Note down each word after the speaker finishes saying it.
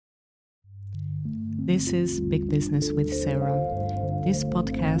This is Big Business with Sarah. This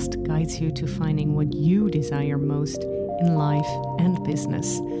podcast guides you to finding what you desire most in life and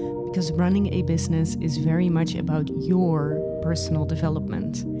business, because running a business is very much about your personal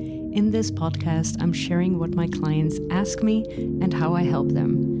development. In this podcast, I'm sharing what my clients ask me and how I help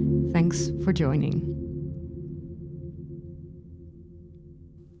them. Thanks for joining.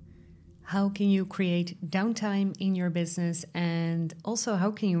 How can you create downtime in your business, and also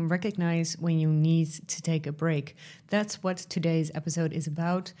how can you recognize when you need to take a break? That's what today's episode is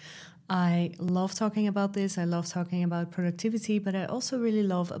about. I love talking about this. I love talking about productivity, but I also really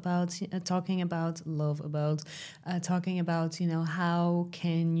love about talking about how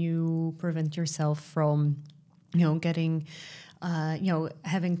can you prevent yourself from spending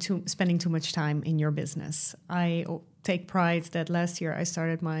too much time in your business. I take pride that last year I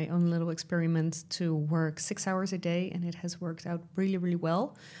started my own little experiment to work 6 hours a day, and it has worked out really, really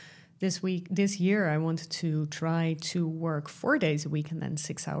well. This year, I wanted to try to work 4 days a week and then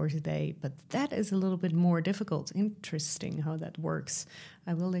 6 hours a day, but that is a little bit more difficult. Interesting how that works.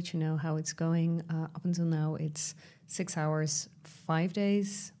 I will let you know how it's going. Up until now, it's 6 hours, 5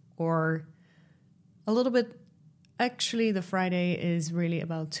 days, or a little bit. Actually, the Friday is really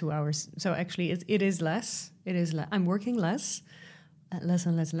about 2 hours. So actually, it is less. I'm working less and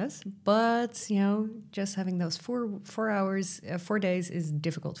less. But, just having those 4 hours, 4 days is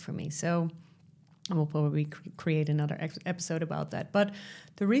difficult for me. So I will probably create another episode about that. But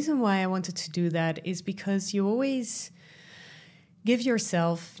the reason why I wanted to do that is because you always give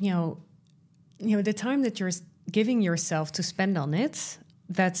yourself, the time that you're giving yourself to spend on it,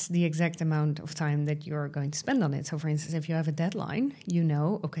 that's the exact amount of time that you're going to spend on it. So, for instance, if you have a deadline, you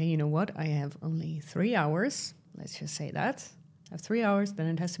know what? I have only 3 hours. Let's just say that. I have 3 hours, then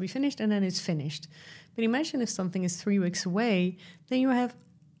it has to be finished, and then it's finished. But imagine if something is 3 weeks away, then you have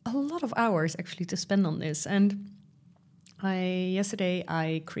a lot of hours actually to spend on this. And yesterday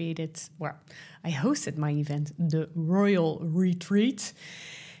I hosted my event, the Royal Retreat,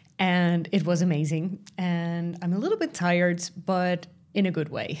 and it was amazing. And I'm a little bit tired, but in a good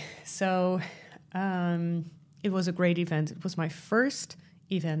way. So it was a great event. It was my first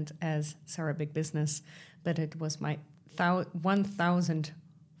event as Sarah Big Business, but it was my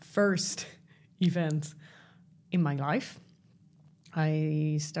 1,001st event in my life.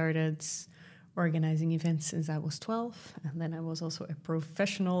 I started organizing events since I was 12, and then I was also a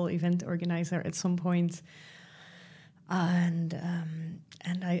professional event organizer at some point. And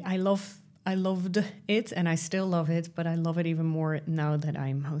I loved it, and I still love it, but I love it even more now that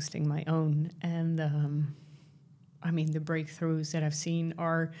I'm hosting my own. And the breakthroughs that I've seen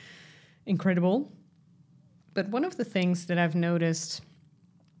are incredible. But one of the things that I've noticed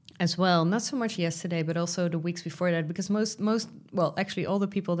as well, not so much yesterday, but also the weeks before that, because actually all the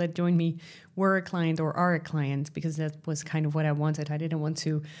people that joined me were a client or are a client, because that was kind of what I wanted. I didn't want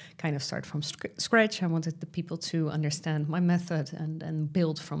to kind of start from scratch. I wanted the people to understand my method and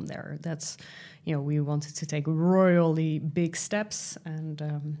build from there. That's, we wanted to take royally big steps. And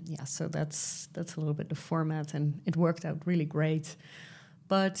so that's a little bit the format, and it worked out really great.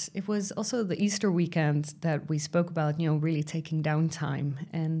 But it was also the Easter weekend that we spoke about, really taking downtime,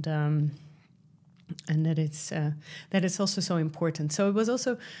 and that it's also so important. So it was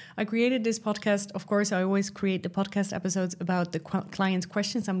also, I created this podcast. Of course, I always create the podcast episodes about the client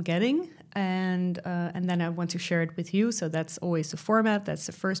questions I'm getting, and then I want to share it with you. So that's always the format. That's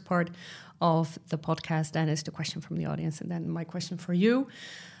the first part of the podcast. Then is the question from the audience, and then my question for you.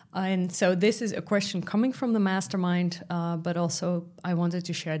 And so this is a question coming from the mastermind, but also I wanted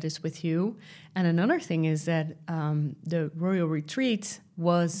to share this with you. And another thing is that the Royal Retreat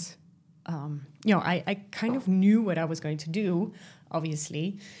was, I kind of knew what I was going to do,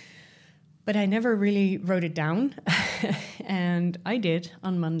 obviously, but I never really wrote it down. And I did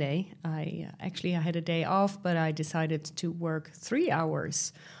on Monday. I had a day off, but I decided to work 3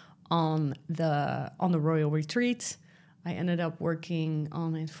 hours on the Royal Retreat. I ended up working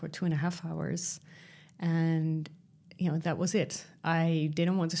on it for 2.5 hours, and that was it. I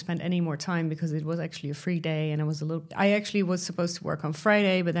didn't want to spend any more time because it was actually a free day, and I actually was supposed to work on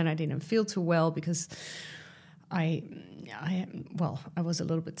Friday, but then I didn't feel too well because I was a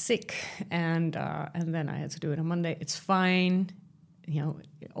little bit sick, and then I had to do it on Monday. It's fine.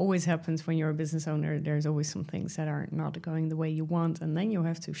 It always happens when you're a business owner. There's always some things that are not going the way you want, and then you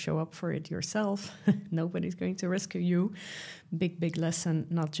have to show up for it yourself. Nobody's going to rescue you. Big lesson,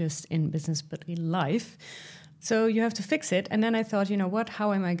 not just in business, but in life. So you have to fix it. And then I thought,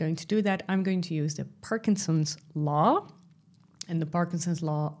 how am I going to do that? I'm going to use the Parkinson's law. And the Parkinson's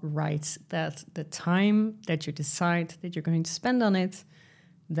law writes that the time that you decide that you're going to spend on it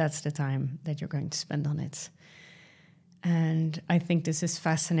that's the time that you're going to spend on it. And I think this is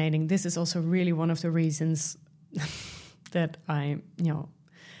fascinating. This is also really one of the reasons that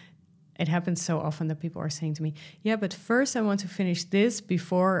it happens so often that people are saying to me, yeah, but first I want to finish this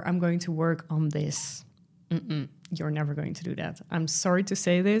before I'm going to work on this. You're never going to do that. I'm sorry to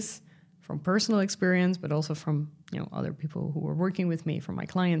say this from personal experience, but also from other people who are working with me, from my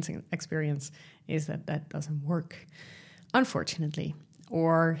clients' experience, is that doesn't work, unfortunately.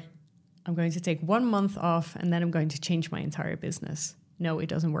 Or I'm going to take 1 month off and then I'm going to change my entire business. No, it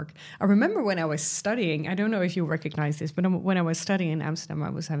doesn't work. I remember when I was studying, I don't know if you recognize this, but when I was studying in Amsterdam, I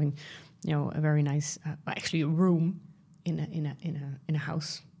was having, a very nice, actually a room in a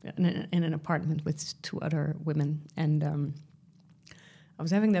house, in an apartment with 2 other women. And I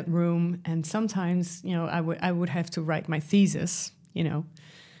was having that room, and sometimes, I would have to write my thesis,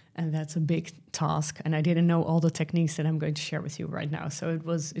 and that's a big task. And I didn't know all the techniques that I'm going to share with you right now. So it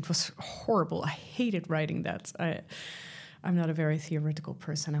was horrible. I hated writing that. I'm not a very theoretical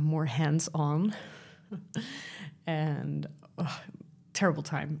person. I'm more hands-on, and terrible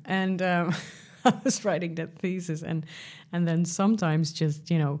time. And I was writing that thesis, and then sometimes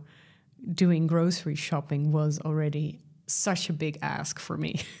just doing grocery shopping was already such a big ask for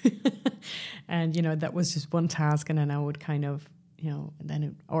me. And that was just one task, and then I would kind of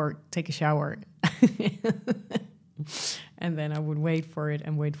or take a shower. And then I would wait for it.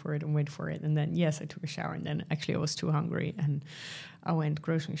 And then, yes, I took a shower. And then actually I was too hungry. And I went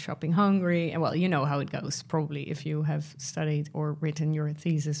grocery shopping hungry. And well, you know how it goes, probably, if you have studied or written your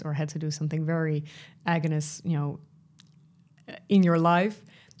thesis or had to do something very agonist, in your life,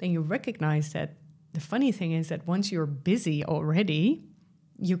 then you recognize that the funny thing is that once you're busy already,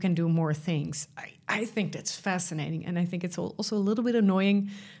 you can do more things. I think that's fascinating. And I think it's also a little bit annoying,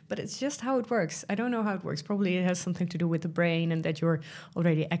 but it's just how it works. I don't know how it works. Probably it has something to do with the brain and that you're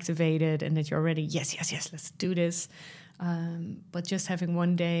already activated and that you're already, yes, let's do this. But just having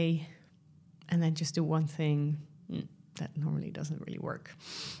one day and then just do one thing, that normally doesn't really work.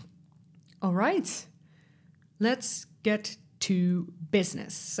 All right, let's get to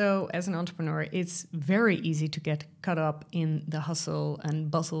business. So as an entrepreneur, it's very easy to get caught up in the hustle and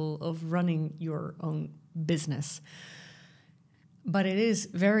bustle of running your own business. But it is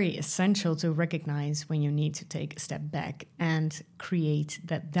very essential to recognize when you need to take a step back and create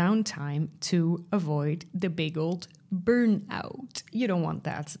that downtime to avoid the big old burnout. You don't want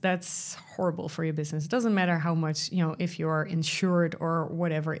that. That's horrible for your business. It doesn't matter how much, if you're insured or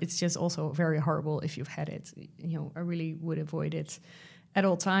whatever, it's just also very horrible if you've had it. I really would avoid it at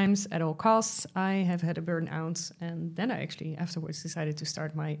all times, at all costs. I have had a burnout, and then I actually afterwards decided to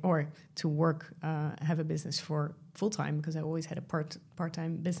start to work, have a business for full-time, because I always had a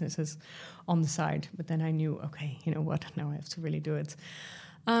part-time businesses on the side. But then I knew, okay, you know what, now I have to really do it.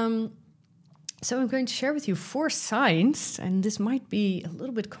 So I'm going to share with you 4 signs, and this might be a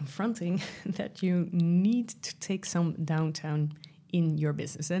little bit confronting, that you need to take some downtime in your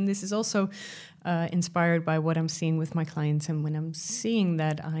business. And this is also inspired by what I'm seeing with my clients. And when I'm seeing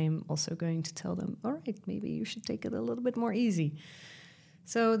that, I'm also going to tell them, all right, maybe you should take it a little bit more easy.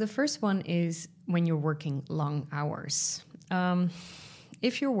 So the first one is when you're working long hours.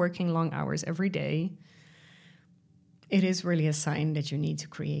 If you're working long hours every day, it is really a sign that you need to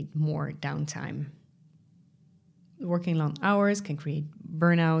create more downtime. Working long hours can create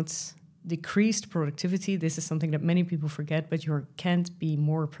burnouts, decreased productivity. This is something that many people forget, but you can't be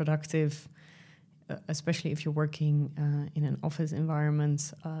more productive, especially if you're working in an office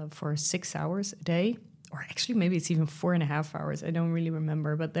environment for 6 hours a day, or actually maybe it's even 4.5 hours. I don't really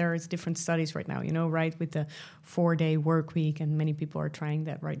remember, but there is different studies right now, right, with the 4-day work week, and many people are trying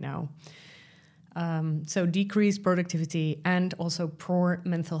that right now. So decreased productivity and also poor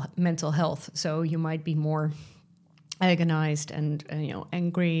mental health. So you might be more agonized and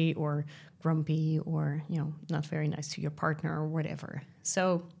angry or grumpy or not very nice to your partner or whatever.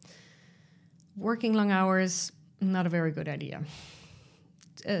 So working long hours, not a very good idea.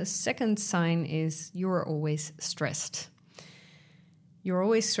 A second sign is you're always stressed. You're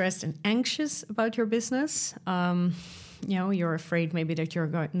always stressed and anxious about your business. You're afraid maybe that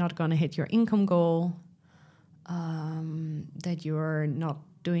you're not going to hit your income goal, that you're not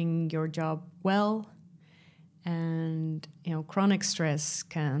doing your job well. And, chronic stress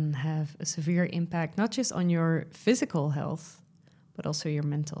can have a severe impact, not just on your physical health, but also your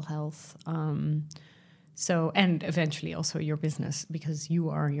mental health. And eventually also your business, because you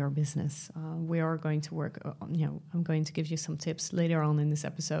are your business. We are going to work, I'm going to give you some tips later on in this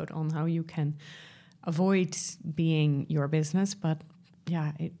episode on how you can avoid being your business. But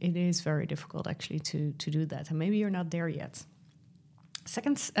yeah, it is very difficult actually to do that. And maybe you're not there yet.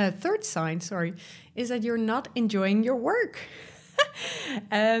 Third sign, is that you're not enjoying your work.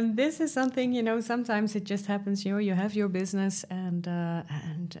 And this is something, sometimes it just happens, you have your business and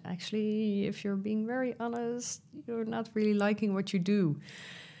actually, if you're being very honest, you're not really liking what you do.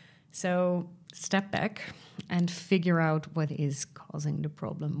 So step back and figure out what is causing the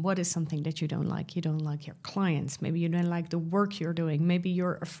problem. What is something that you don't like? You don't like your clients. Maybe you don't like the work you're doing. Maybe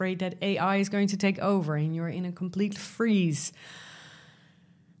you're afraid that AI is going to take over and you're in a complete freeze.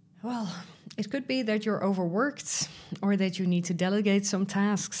 Well, it could be that you're overworked or that you need to delegate some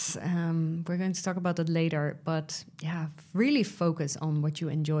tasks. We're going to talk about that later. But yeah, really focus on what you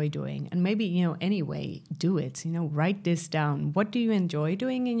enjoy doing. And maybe, anyway, do it. Write this down. What do you enjoy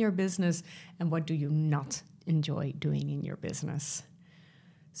doing in your business and what do you not enjoy doing in your business?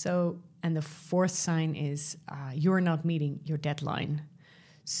 So, and the fourth sign is you're not meeting your deadlines.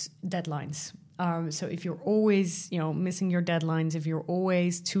 So if you're always, missing your deadlines, if you're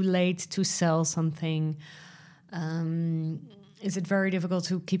always too late to sell something, is it very difficult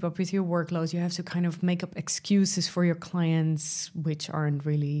to keep up with your workload? You have to kind of make up excuses for your clients, which aren't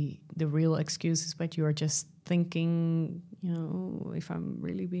really the real excuses, but you're just thinking, if I'm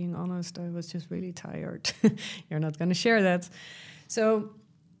really being honest, I was just really tired. You're not going to share that. So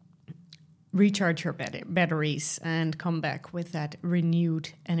recharge your batteries and come back with that renewed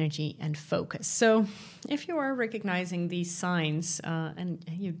energy and focus. So if you are recognizing these signs and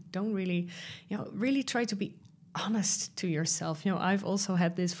you don't really, really try to be honest to yourself. I've also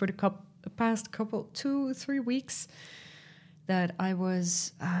had this for the past 2-3 weeks that I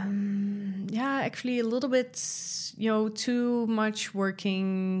was, actually a little bit, too much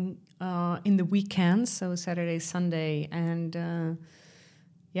working in the weekends. So Saturday, Sunday. And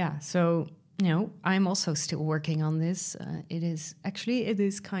so I'm also still working on this. It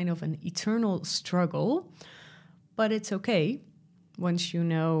is kind of an eternal struggle, but it's okay once you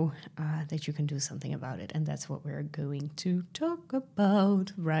know that you can do something about it. And that's what we're going to talk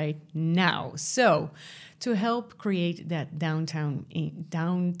about right now. So to help create that downtown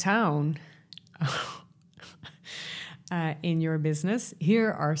in your business,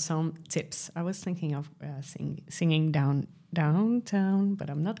 here are some tips. I was thinking of singing downtown, but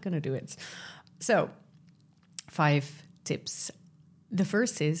I'm not going to do it. So 5 tips. The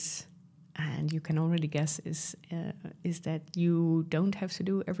first is, and you can already guess, is that you don't have to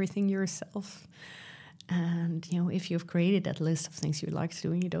do everything yourself. And if you've created that list of things you like to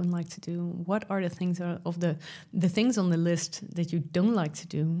do and you don't like to do, what are the things of the things on the list that you don't like to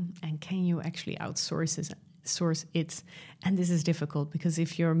do, and can you actually outsource it? And this is difficult because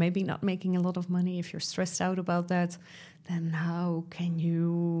if you're maybe not making a lot of money, if you're stressed out about that, then how can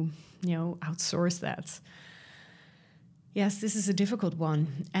you outsource that? Yes, this is a difficult one.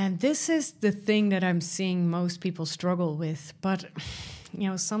 And this is the thing that I'm seeing most people struggle with. But,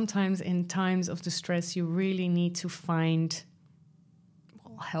 sometimes in times of the stress, you really need to find,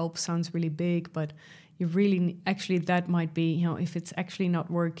 help sounds really big, but you really, actually, that might be, if it's actually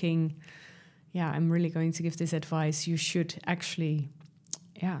not working, I'm really going to give this advice. You should actually,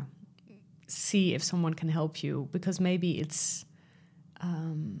 see if someone can help you, because maybe it's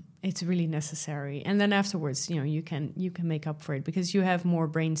really necessary. And then afterwards, you can make up for it because you have more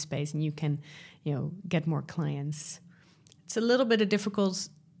brain space and you can, get more clients. It's a little bit a difficult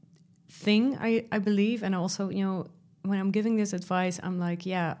thing, I believe. And also, when I'm giving this advice, I'm like,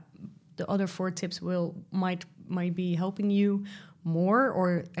 the other 4 tips might be helping you more,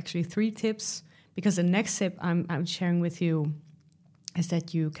 or actually 3 tips, because the next tip I'm sharing with you is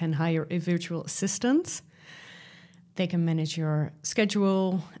that you can hire a virtual assistant. They can manage your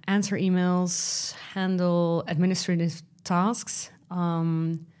schedule, answer emails, handle administrative tasks.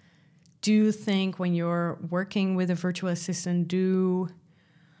 Do think when you're working with a virtual assistant, do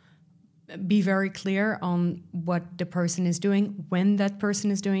be very clear on what the person is doing, when that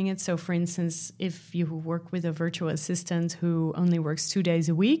person is doing it. So, for instance, if you work with a virtual assistant who only works 2 days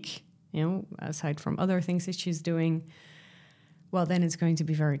a week, aside from other things that she's doing, well, then it's going to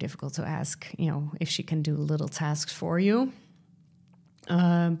be very difficult to ask, if she can do little tasks for you.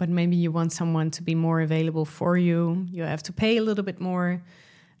 But maybe you want someone to be more available for you. You have to pay a little bit more.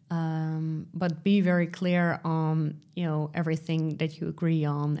 But be very clear on, everything that you agree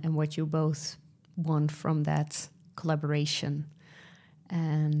on and what you both want from that collaboration.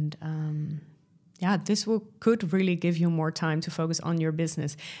 And this could really give you more time to focus on your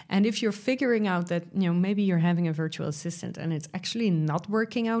business. And if you're figuring out that, maybe you're having a virtual assistant and it's actually not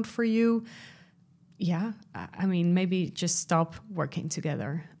working out for you, maybe just stop working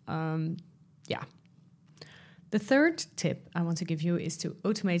together. The third tip I want to give you is to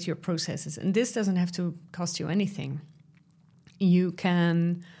automate your processes. And this doesn't have to cost you anything. You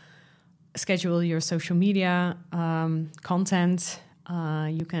can schedule your social media content.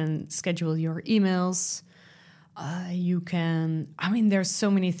 You can schedule your emails. There's so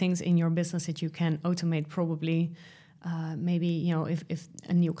many things in your business that you can automate probably. Maybe, if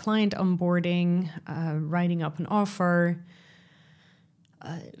a new client onboarding, writing up an offer.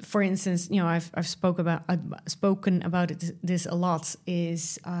 For instance, I've spoken about this a lot.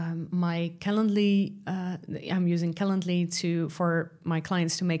 Is my Calendly? I'm using Calendly for my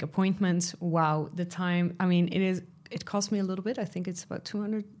clients to make appointments. Wow, the time! It costs me a little bit. I think it's about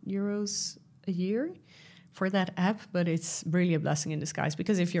 €200 a year for that app, but it's really a blessing in disguise,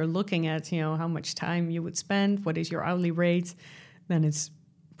 because if you're looking at how much time you would spend, what is your hourly rate, then it's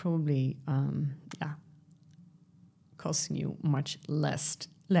probably costing you much less.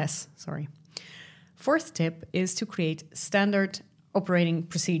 Fourth tip is to create standard operating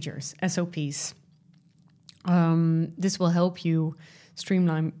procedures, SOPs. This will help you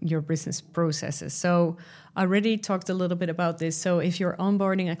streamline your business processes. So I already talked a little bit about this. So if you're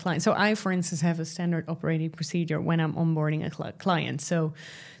onboarding a client, so I, for instance, have a standard operating procedure when I'm onboarding a client. So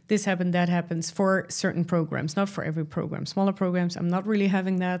this happens, that happens for certain programs, not for every program. Smaller programs, I'm not really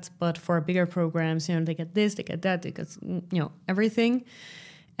having that, but for bigger programs, they get this, they get that, they get, everything.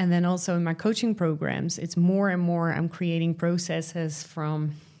 And then also in my coaching programs, it's more and more I'm creating processes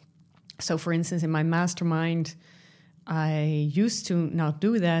so for instance, in my mastermind, I used to not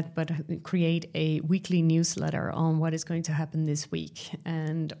do that, but create a weekly newsletter on what is going to happen this week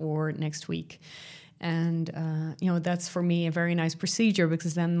or next week. And, that's for me a very nice procedure,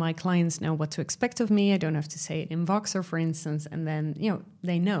 because then my clients know what to expect of me. I don't have to say it in Voxer, for instance, and then,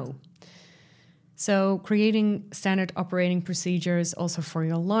 they know. So creating standard operating procedures also for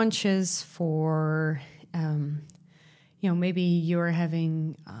your launches, for, maybe you're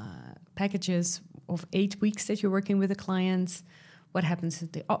having packages of 8 weeks that you're working with a client. What happens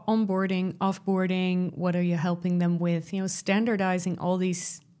at the onboarding, offboarding? What are you helping them with? Standardizing all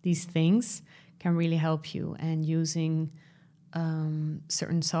these things can really help you, and using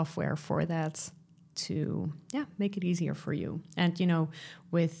certain software for that to make it easier for you. And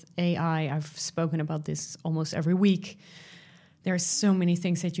with AI, I've spoken about this almost every week. There's so many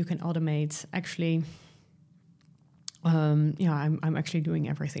things that you can automate. Actually, I'm actually doing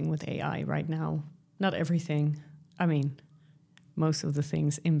everything with AI right now. Not everything. Most of the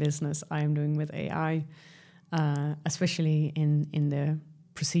things in business I am doing with AI, especially in the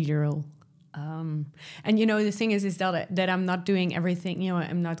procedural. And the thing is that I'm not doing everything.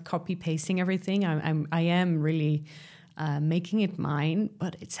 I'm not copy pasting everything. I am really making it mine,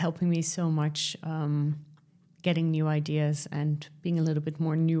 but it's helping me so much getting new ideas and being a little bit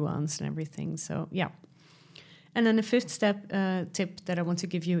more nuanced and everything. So yeah. And then the fifth tip that I want to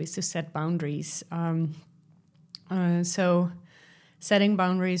give you is to set boundaries. So setting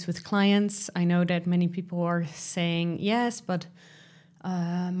boundaries with clients. I know that many people are saying, yes, but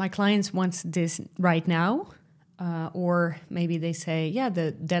my clients want this right now. Or maybe they say,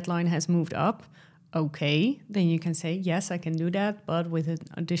 the deadline has moved up. Okay, then you can say, yes, I can do that, but with an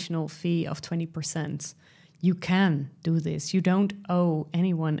additional fee of 20%. You can do this. You don't owe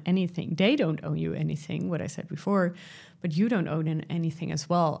anyone anything. They don't owe you anything, what I said before, but you don't owe them anything as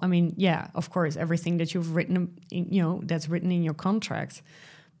well. Of course, everything that you've written, that's written in your contract,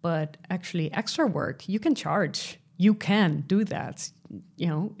 but actually extra work, you can charge. You can do that.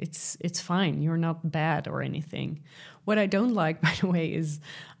 It's fine. You're not bad or anything. What I don't like, by the way, is,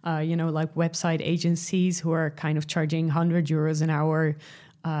 like website agencies who are kind of charging €100 an hour,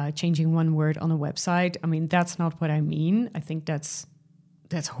 changing one word on a website. That's not what I mean. I think that's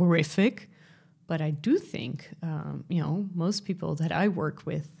horrific. But I do think, most people that I work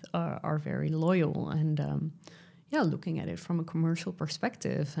with are very loyal and, looking at it from a commercial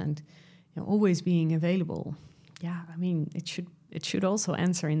perspective and always being available. Yeah, it should also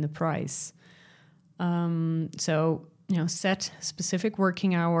answer in the price. So set specific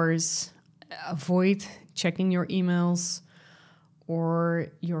working hours. Avoid checking your emails or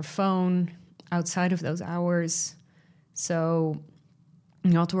your phone outside of those hours. So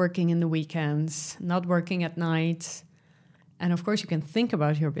not working in the weekends, not working at night. And of course, you can think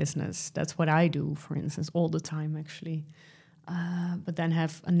about your business. That's what I do, for instance, all the time, actually. But then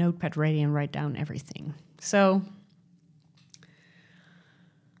have a notepad ready and write down everything. So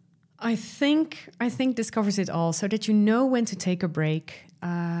I think this covers it all, so that you know when to take a break,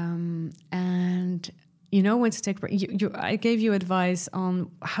 and when to take a break. I gave you advice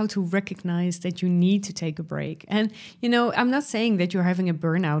on how to recognize that you need to take a break. And, I'm not saying that you're having a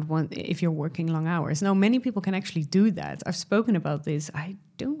burnout if you're working long hours. No, many people can actually do that. I've spoken about this. I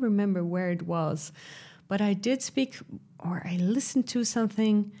don't remember where it was, but I did speak, or I listened to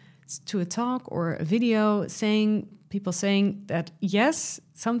something, to a talk or a video people saying that, yes,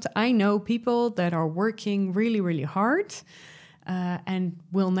 I know people that are working really, really hard and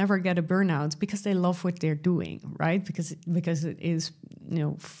will never get a burnout because they love what they're doing, right? Because it is,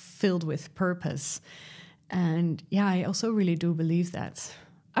 filled with purpose. And yeah, I also really do believe that.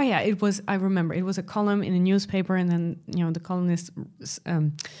 Oh yeah, I remember it was a column in a newspaper, and then, the columnist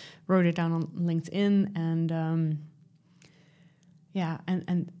wrote it down on LinkedIn, and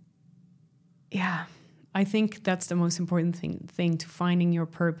I think that's the most important thing to finding your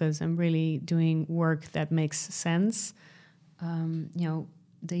purpose and really doing work that makes sense.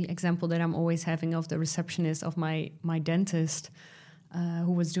 The example that I'm always having of the receptionist of my dentist,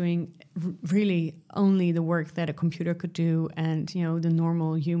 who was doing really only the work that a computer could do, and the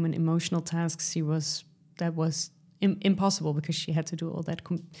normal human emotional tasks that was impossible because she had to do all that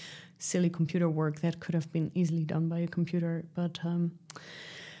silly computer work that could have been easily done by a computer. But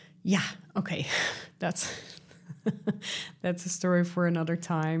okay, that's that's a story for another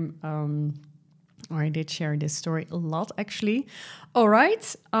time. Or I did share this story a lot, actually. All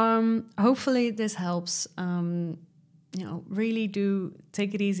right. Hopefully this helps. Really do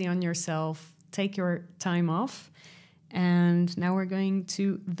take it easy on yourself. Take your time off. And now we're going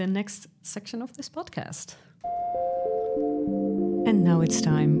to the next section of this podcast. And now it's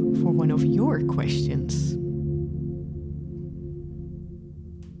time for one of your questions.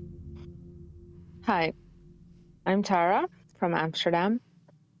 Hi, I'm Tara from Amsterdam.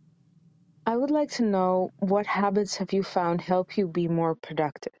 I would like to know, what habits have you found help you be more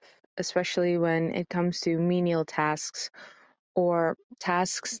productive, especially when it comes to menial tasks or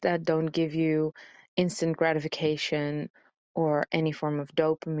tasks that don't give you instant gratification or any form of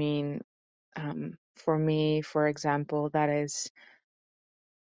dopamine. For me, for example, that is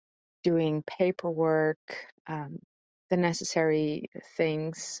doing paperwork, the necessary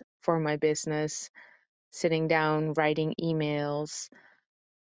things for my business, sitting down, writing emails,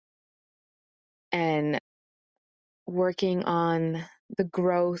 and working on the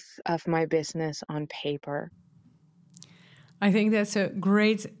growth of my business on paper. I think that's a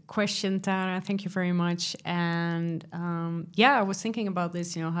great question, Tara. Thank you very much. And I was thinking about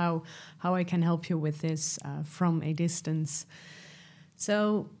this, how I can help you with this from a distance.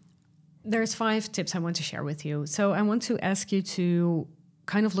 So there's 5 tips I want to share with you. So I want to ask you to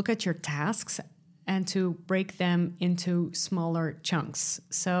kind of look at your tasks and to break them into smaller chunks.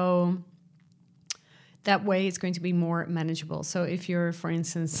 So that way it's going to be more manageable. So if you're, for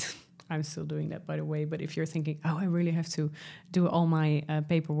instance, I'm still doing that, by the way, but if you're thinking, I really have to do all my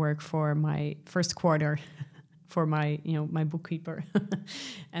paperwork for my first quarter for my, my bookkeeper,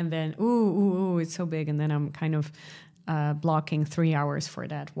 and then, it's so big. And then I'm kind of blocking 3 hours for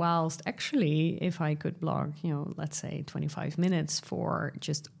that. Whilst actually, if I could block, let's say 25 minutes for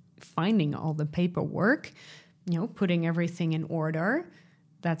just finding all the paperwork, putting everything in order,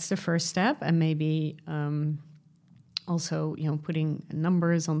 that's the first step. And maybe also, putting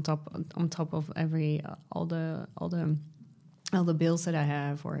numbers on top of every all the bills that I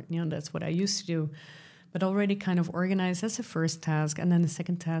have, or that's what I used to do. But already kind of organized. That's the first task, and then the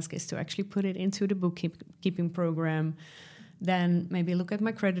second task is to actually put it into the bookkeeping program. Then maybe look at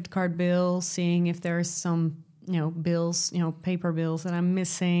my credit card bill, seeing if there's some bills, paper bills that I'm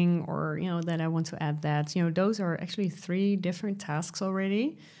missing, or that I want to add that. Those are actually 3 different tasks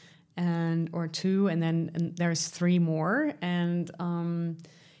already. Or 2, and then there's 3 more, and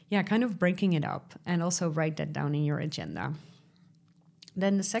kind of breaking it up, and also write that down in your agenda.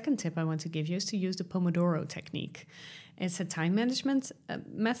 Then the second tip I want to give you is to use the Pomodoro technique. It's a time management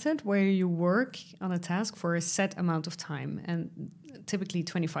method where you work on a task for a set amount of time, and typically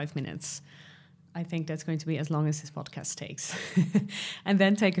 25 minutes. I think that's going to be as long as this podcast takes. And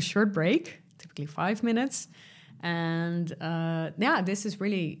then take a short break, typically 5 minutes. And this is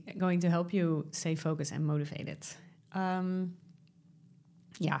really going to help you stay focused and motivated. The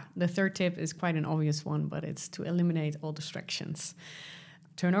third tip is quite an obvious one, but it's to eliminate all distractions.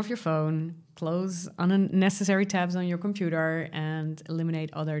 Turn off your phone, close unnecessary tabs on your computer, and eliminate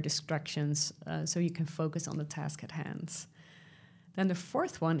other distractions so you can focus on the task at hand. Then the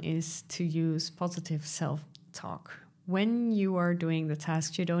fourth one is to use positive self-talk. When you are doing the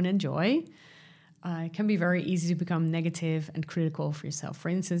tasks you don't enjoy, it can be very easy to become negative and critical of yourself. For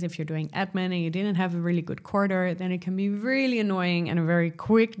instance, if you're doing admin and you didn't have a really good quarter, then it can be really annoying and a very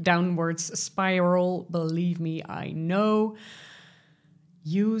quick downwards spiral. Believe me, I know.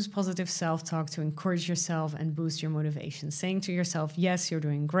 use positive self-talk to encourage yourself and boost your motivation. Saying to yourself, yes, you're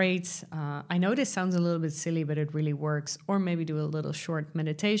doing great. I know this sounds a little bit silly, but it really works. Or maybe do a little short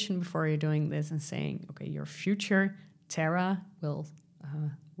meditation before you're doing this and saying, okay, your future Tara will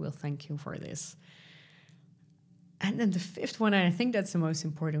thank you for this. And then the fifth one, and I think that's the most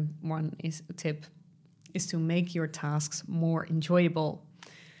important one, is a tip, is to make your tasks more enjoyable.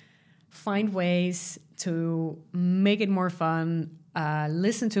 Find ways to make it more fun.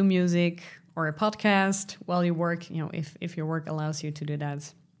 Listen to music or a podcast while you work, if your work allows you to do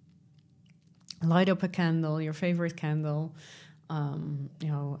that. Light up a candle, your favorite candle.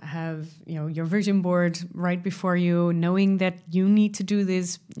 Have your vision board right before you, knowing that you need to do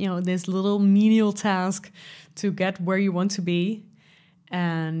this, this little menial task to get where you want to be.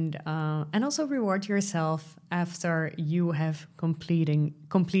 And also reward yourself after you have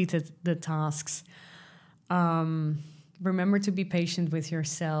completed the tasks. Remember to be patient with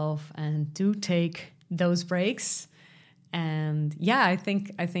yourself and do take those breaks. And yeah, I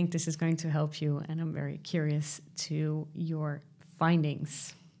think this is going to help you, and I'm very curious to your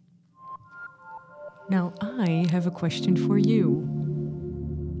findings. Now I have a question for you.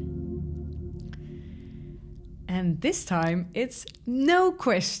 And this time, it's no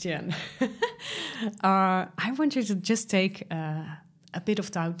question. I want you to just take a bit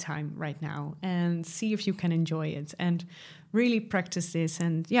of downtime right now and see if you can enjoy it and really practice this.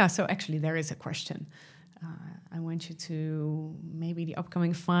 And yeah, so actually there is a question. I want you to maybe the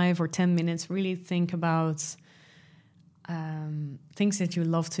upcoming 5 or 10 minutes really think about things that you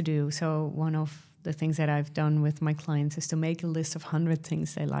love to do. So one of the things that I've done with my clients is to make a list of 100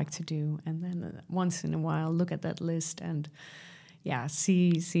 things they like to do. And then once in a while, look at that list and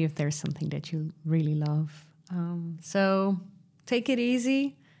see if there's something that you really love. So take it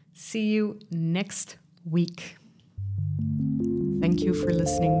easy. See you next week. Thank you for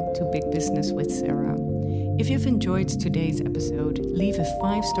listening to Big Business with Sarah. If you've enjoyed today's episode, leave a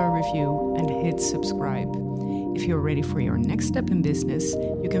 5-star review and hit subscribe. If you're ready for your next step in business,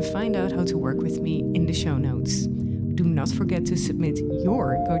 you can find out how to work with me in the show notes. Do not forget to submit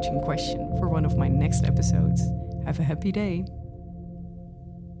your coaching question for one of my next episodes. Have a happy day.